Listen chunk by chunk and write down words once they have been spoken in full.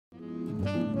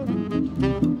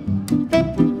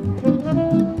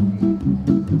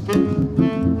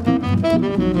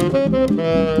You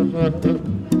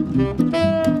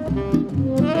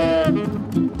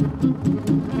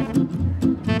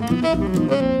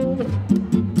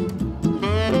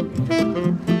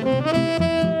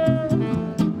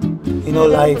know,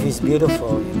 life is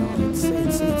beautiful. You know,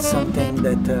 it's something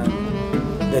that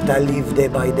that I live day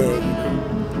by day. You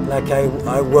know, like I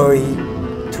worry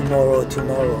tomorrow.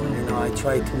 You know, I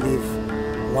try to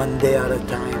live one day at a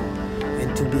time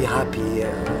and to be happy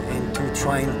and to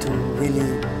trying to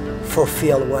really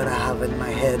fulfill what I have in my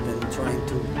head and trying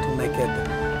to make it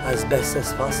as best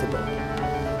as possible.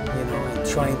 You know, and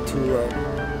trying to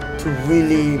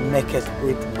really make it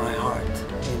with my heart.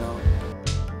 You know.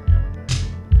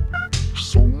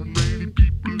 So many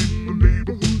people in the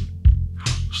neighborhood.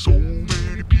 So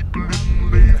many people in the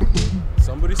neighborhood.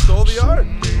 Somebody stole the art.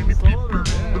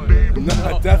 No,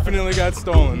 it definitely got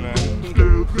stolen, man.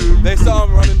 They saw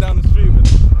him running down the street with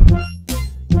it.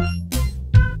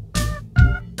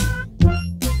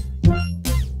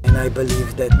 And I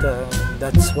believe that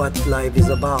that's what life is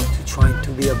about, to trying to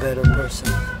be a better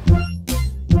person.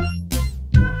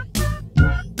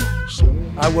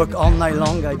 I work all night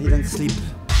long. I didn't sleep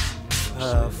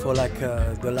for like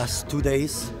the last 2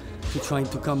 days to trying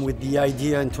to come with the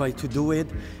idea and try to do it.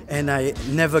 And I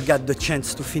never got the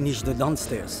chance to finish the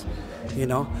downstairs, you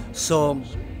know. So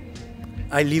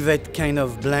I leave it kind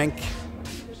of blank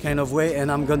kind of way,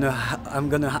 and I'm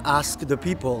gonna ask the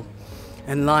people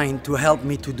in line to help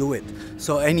me to do it.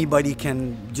 So anybody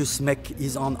can just make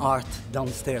his own art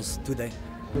downstairs today.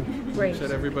 Great.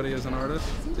 Said everybody is an artist.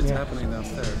 It's happening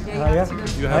downstairs. Yeah.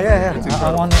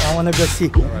 I want to go see.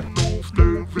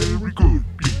 They're very good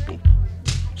people.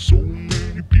 So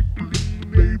many people in the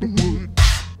neighborhood.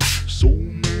 So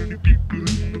many people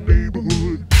in the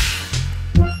neighborhood.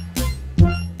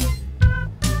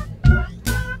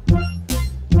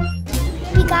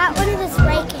 We got one of the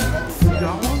spray cans. You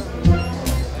got one?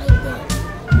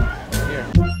 Here.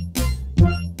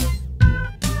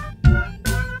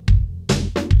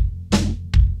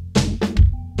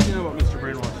 You know about Mr.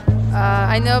 Brainwash?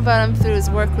 I know about him through his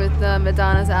work with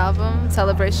Madonna's album,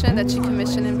 Celebration, that she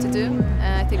commissioned him to do.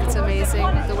 And I think it's amazing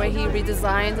the way he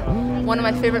redesigned one of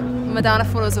my favorite Madonna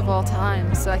photos of all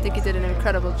time. So I think he did an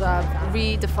incredible job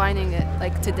redefining it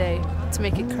like today to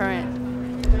make it current.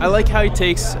 I like how he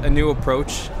takes a new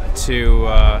approach to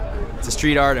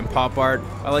street art and pop art.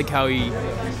 I like how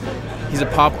he's a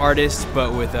pop artist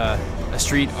but with a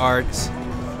street art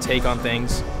take on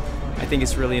things. I think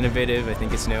it's really innovative. I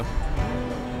think it's new.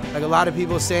 Like a lot of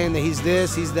people saying that he's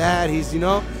this, he's that, he's, you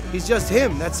know, he's just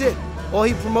him, that's it. All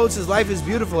he promotes is life is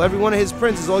beautiful. Every one of his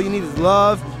prints is all you need is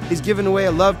love. He's giving away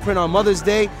a love print on Mother's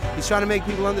Day. He's trying to make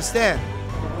people understand.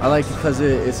 I like it because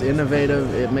it's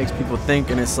innovative, it makes people think,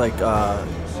 and it's like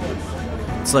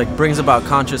brings about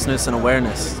consciousness and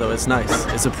awareness, so it's nice.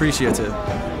 It's appreciative.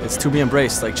 It's to be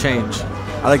embraced, like change.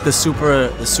 I like the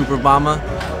super bomber.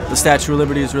 The Statue of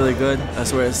Liberty is really good.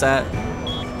 That's where it's at.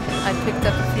 I picked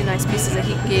up a few nice pieces that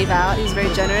he gave out. He was very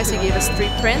generous. He gave us 3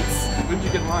 prints. When did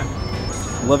you get in line?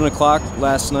 11 o'clock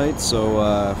last night, so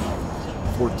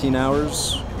 14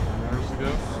 hours. 10 hours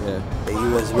ago? Yeah. He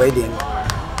was waiting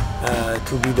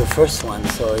to be the first one,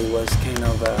 so it was kind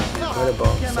of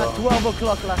incredible. So, 12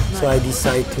 o'clock last night. so I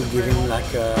decided to give him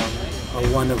like a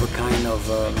one-of-a-kind of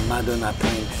Madonna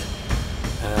print.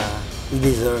 He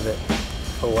deserved it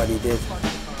for what he did.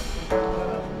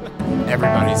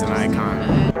 Everybody's an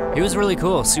icon. He was really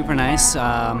cool, super nice. He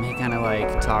kind of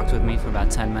like talked with me for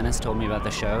about 10 minutes, told me about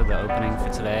the show, the opening for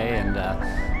today, and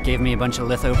gave me a bunch of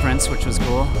litho prints, which was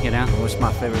cool, you know? Which is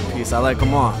my favorite piece. I like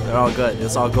them all. They're all good.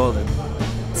 It's all golden.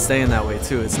 It's staying that way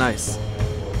too. It's nice.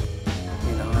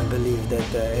 You know, I believe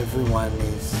that everyone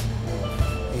is,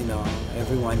 you know,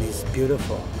 everyone is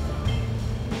beautiful.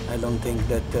 I don't think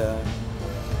that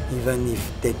even if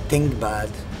they think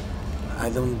bad, I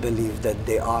don't believe that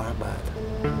they are bad.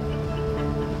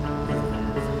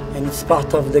 And it's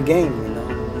part of the game, you know.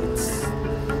 It's,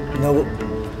 you know,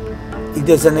 it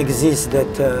doesn't exist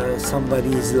that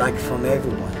somebody is liked from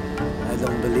everyone. I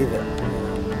don't believe it. You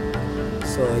know?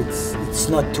 So it's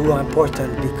not too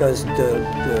important, because the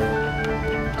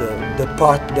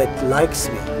part that likes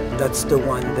me, that's the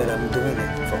one that I'm doing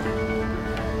it for.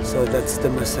 So that's the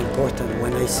most important.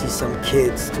 When I see some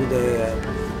kids today,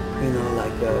 you know,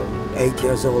 like 8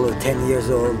 years old or 10 years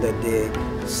old, that they're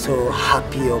so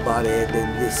happy about it,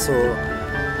 and they're so,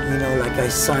 you know, like I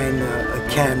sign a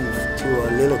can to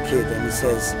a little kid and he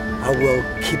says, I will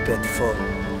keep it for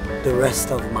the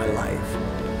rest of my life.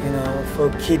 You know, for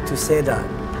a kid to say that,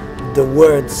 the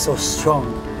word's so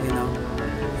strong, you know.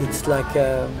 It's like,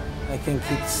 I think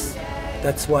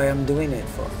that's why I'm doing it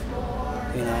for.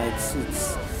 You know,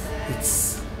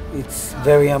 it's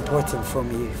very important for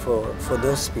me, for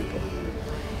those people.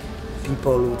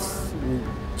 People who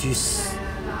just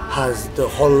has the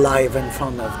whole life in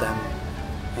front of them,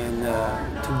 and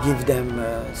to give them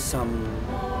some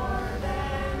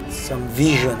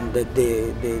vision that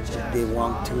they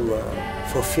want to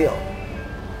fulfill.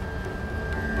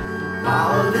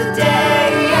 All the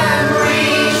day and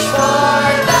reach for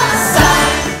the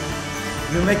sun.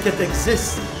 You make it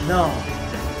exist. No,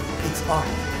 it's art.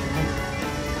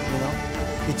 You know,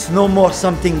 it's no more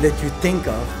something that you think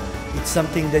of. It's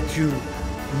something that you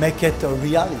make it a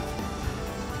reality.